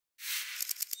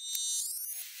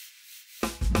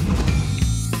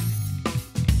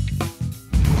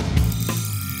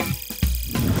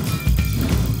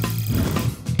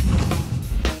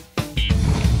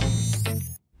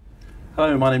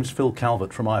Hello, my name's Phil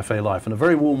Calvert from IFA Life, and a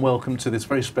very warm welcome to this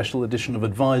very special edition of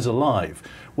Advisor Live,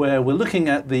 where we're looking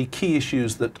at the key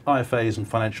issues that IFAs and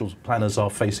financial planners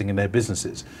are facing in their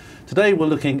businesses. Today we're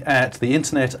looking at the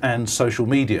internet and social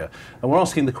media, and we're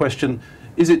asking the question,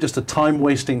 is it just a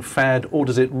time-wasting fad, or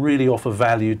does it really offer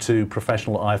value to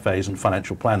professional IFAs and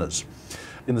financial planners?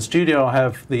 In the studio I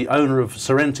have the owner of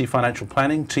Serenity Financial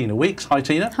Planning, Tina Weeks. Hi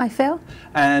Tina. Hi Phil.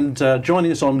 And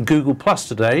joining us on Google Plus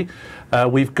today,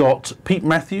 we've got Pete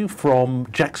Matthew from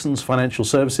Jackson's Financial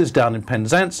Services down in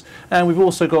Penzance, and we've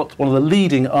also got one of the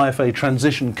leading IFA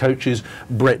transition coaches,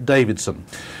 Brett Davidson.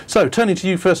 So turning to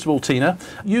you first of all, Tina,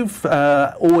 you've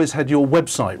always had your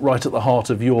website right at the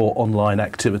heart of your online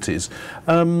activities.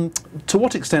 To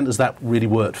what extent has that really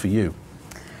worked for you?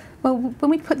 Well, when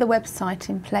we put the website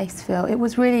in place, Phil, it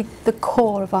was really the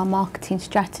core of our marketing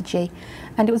strategy,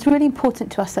 and it was really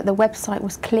important to us that the website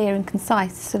was clear and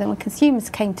concise, so that when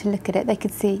consumers came to look at it, they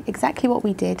could see exactly what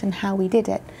we did and how we did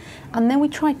it. And then we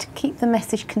tried to keep the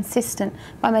message consistent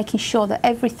by making sure that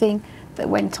everything that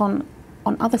went on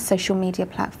other social media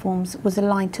platforms was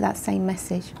aligned to that same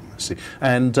message.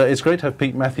 And it's great to have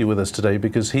Pete Matthew with us today,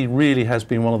 because he really has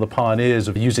been one of the pioneers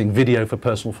of using video for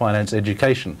personal finance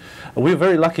education. We were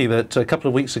very lucky that a couple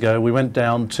of weeks ago we went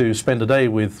down to spend a day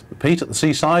with Pete at the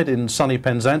seaside in sunny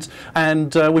Penzance,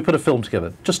 and we put a film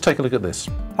together. Just take a look at this.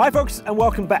 Hi folks, and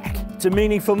welcome back to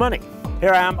Meaningful Money.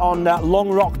 Here I am on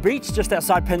Long Rock Beach, just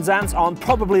outside Penzance, on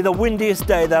probably the windiest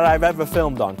day that I've ever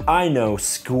filmed on. I know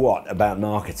squat about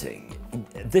marketing.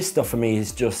 This stuff for me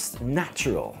is just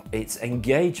natural. It's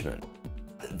engagement.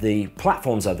 The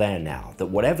platforms are there now that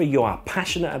whatever you are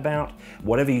passionate about,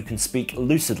 whatever you can speak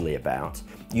lucidly about,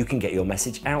 you can get your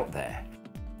message out there.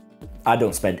 I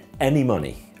don't spend any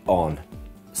money on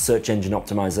search engine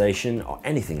optimization or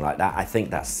anything like that. I think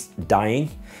that's dying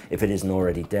if it isn't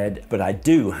already dead. But I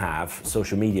do have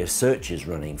social media searches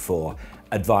running for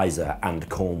Advisor and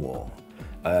Cornwall,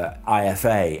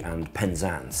 IFA and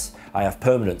Penzance. I have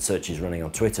permanent searches running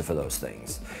on Twitter for those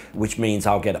things, which means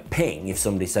I'll get a ping if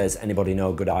somebody says, anybody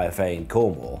know a good IFA in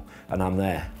Cornwall? And I'm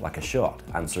there like a shot,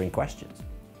 answering questions.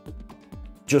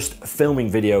 Just filming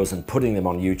videos and putting them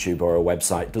on YouTube or a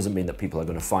website doesn't mean that people are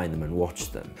going to find them and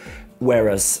watch them.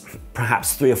 Whereas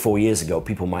perhaps 3 or 4 years ago,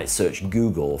 people might search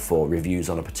Google for reviews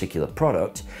on a particular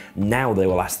product. Now they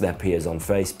will ask their peers on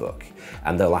Facebook,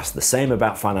 and they'll ask the same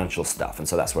about financial stuff, and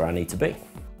so that's where I need to be.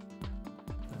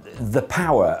 The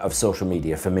power of social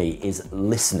media for me is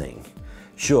listening.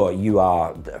 Sure, you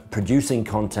are producing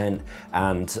content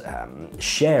and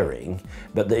sharing,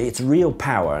 but its real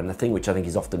power, and the thing which I think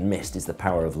is often missed, is the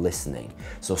power of listening.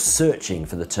 So searching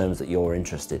for the terms that you're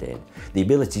interested in, the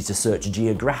ability to search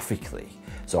geographically.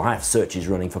 So I have searches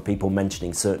running for people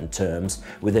mentioning certain terms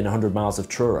within 100 miles of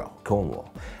Truro,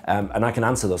 Cornwall, and I can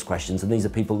answer those questions, and these are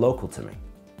people local to me.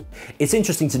 It's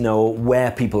interesting to know where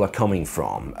people are coming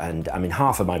from, and I mean,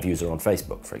 half of my views are on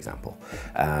Facebook, for example.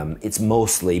 It's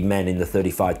mostly men in the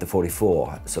 35 to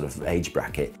 44 sort of age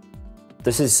bracket.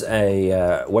 This is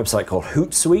a website called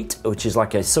Hootsuite, which is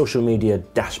like a social media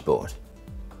dashboard.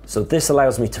 So this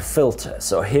allows me to filter.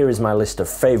 So here is my list of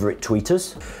favorite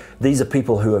tweeters. These are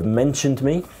people who have mentioned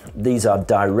me. These are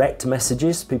direct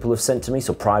messages people have sent to me,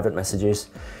 so private messages.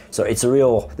 So it's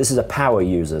this is a power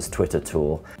user's Twitter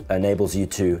tool. It enables you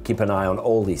to keep an eye on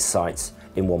all these sites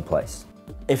in one place.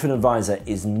 If an advisor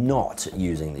is not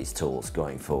using these tools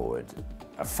going forward,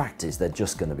 a fact is they're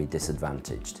just going to be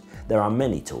disadvantaged. There are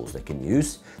many tools they can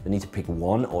use. They need to pick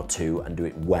one or two and do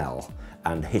it well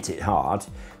and hit it hard.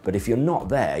 But if you're not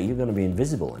there, you're going to be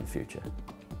invisible in future.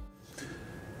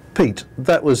 Pete,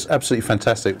 that was absolutely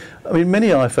fantastic. I mean, many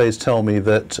IFAs tell me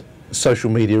that social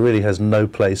media really has no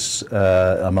place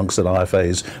amongst an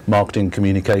IFA's marketing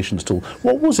communications tool.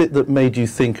 What was it that made you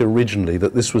think originally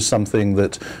that this was something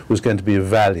that was going to be of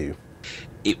value?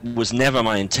 It was never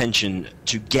my intention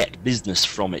to get business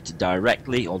from it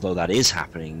directly, although that is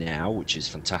happening now, which is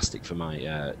fantastic for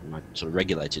my my sort of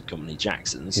regulated company,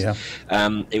 Jackson's. Yeah.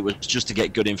 It was just to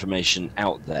get good information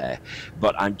out there.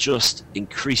 But I'm just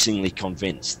increasingly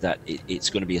convinced that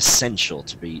it's going to be essential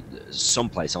to be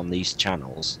someplace on these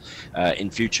channels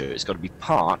in future. It's got to be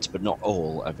part, but not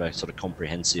all, of a sort of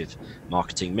comprehensive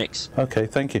marketing mix. Okay,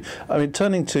 thank you. I mean,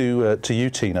 turning to you,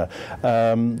 Tina,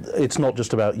 it's not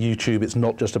just about YouTube, it's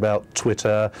not just about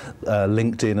Twitter,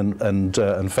 LinkedIn and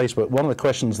Facebook. One of the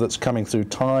questions that's coming through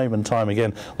time and time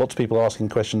again, lots of people asking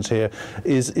questions here,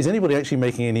 is anybody actually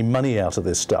making any money out of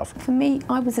this stuff? For me,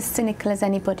 I was as cynical as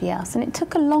anybody else, and it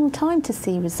took a long time to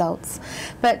see results.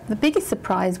 But the biggest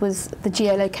surprise was the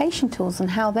geolocation tools and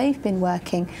how they've been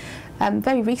working.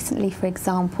 Very recently, for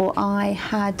example, I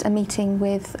had a meeting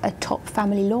with a top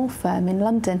family law firm in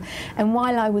London, and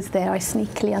while I was there I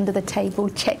sneakily under the table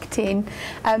checked in,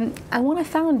 and what I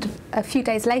found a few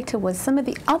days later was some of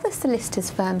the other solicitors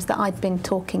firms that I'd been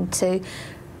talking to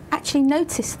actually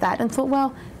noticed that and thought,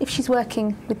 well, if she's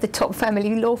working with the top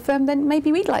family law firm, then maybe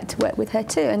we'd like to work with her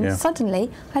too. And suddenly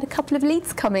I had a couple of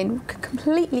leads come in,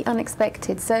 completely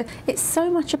unexpected. So it's so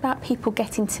much about people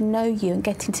getting to know you and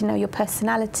getting to know your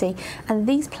personality, and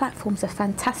these platforms are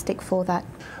fantastic for that.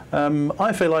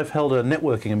 IFA Life held a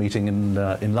networking meeting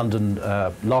in London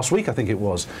last week, I think it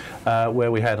was,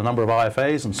 where we had a number of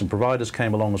IFAs and some providers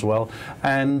came along as well.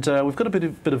 And we've got a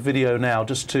bit of video now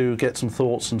just to get some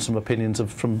thoughts and some opinions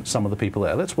from some of the people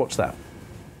there. Let's watch that.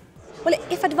 Well,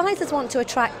 if advisors want to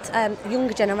attract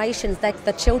younger generations,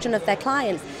 the children of their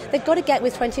clients, they've got to get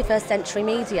with 21st century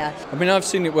media. I mean, I've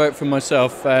seen it work for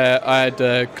myself. I had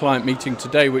a client meeting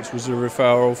today, which was a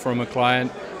referral from a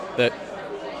client that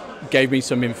gave me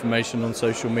some information on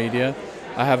social media.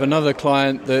 I have another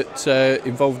client that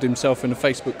involved himself in a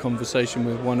Facebook conversation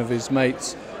with one of his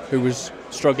mates who was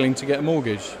struggling to get a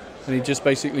mortgage. And he just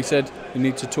basically said, you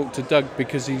need to talk to Doug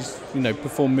because he's,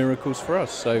 performed miracles for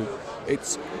us. So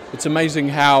it's amazing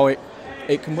how it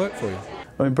can work for you.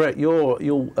 I mean, Brett,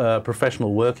 you're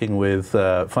professional working with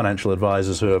financial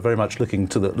advisors who are very much looking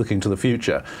to the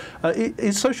future.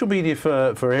 Is social media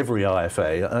for every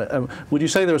IFA? Would you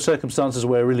say there are circumstances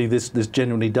where really this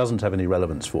genuinely doesn't have any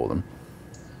relevance for them?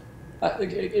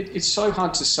 It's so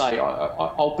hard to say.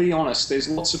 I'll be honest, there's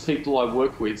lots of people I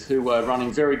work with who are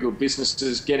running very good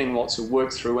businesses, getting lots of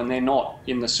work through, and they're not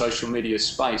in the social media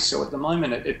space. So at the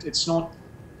moment, it's not,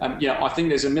 I think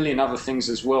there's a million other things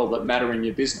as well that matter in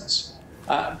your business.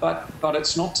 But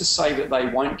it's not to say that they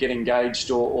won't get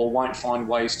engaged or won't find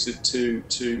ways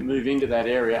to move into that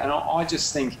area. And I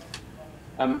just think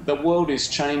the world is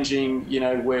changing.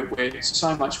 We're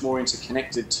so much more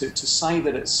interconnected. To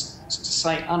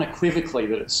say unequivocally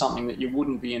that it's something that you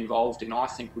wouldn't be involved in, I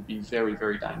think would be very,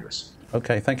 very dangerous.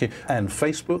 Okay, thank you. And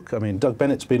Facebook, I mean, Doug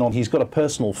Bennett's been on, he's got a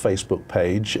personal Facebook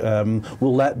page.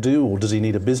 Will that do, or does he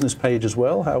need a business page as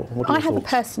well? I have a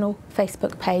personal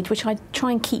Facebook page, which I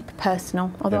try and keep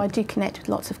personal, although I do connect with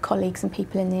lots of colleagues and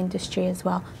people in the industry as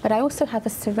well. But I also have a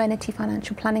Serenity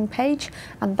Financial Planning page,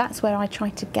 and that's where I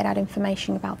try to get out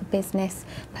information about the business,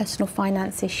 personal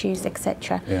finance issues,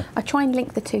 etc. I try and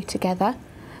link the two together.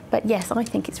 But yes, I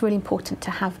think it's really important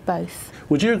to have both.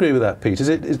 Would you agree with that, Pete? Does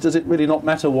it really not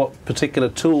matter what particular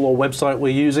tool or website we're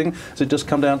using? Does it just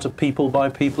come down to people by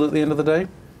people at the end of the day?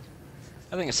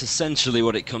 I think it's essentially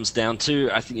what it comes down to.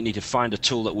 I think you need to find a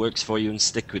tool that works for you and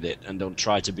stick with it, and don't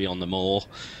try to be on them all.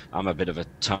 I'm a bit of a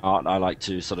tart. I like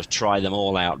to sort of try them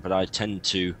all out, but I tend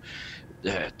to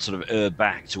sort of err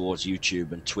back towards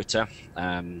YouTube and Twitter.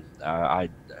 I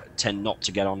tend not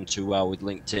to get on too well with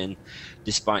LinkedIn,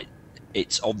 despite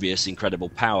its obvious incredible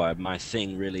power. My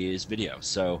thing really is video.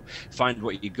 So find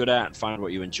what you're good at, find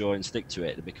what you enjoy, and stick to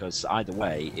it, because either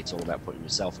way it's all about putting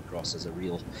yourself across as a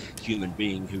real human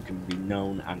being who can be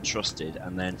known and trusted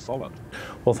and then followed.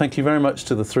 Well, thank you very much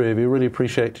to the three of you. Really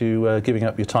appreciate you giving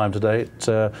up your time today.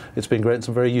 It's been great and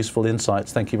some very useful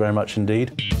insights. Thank you very much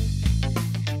indeed.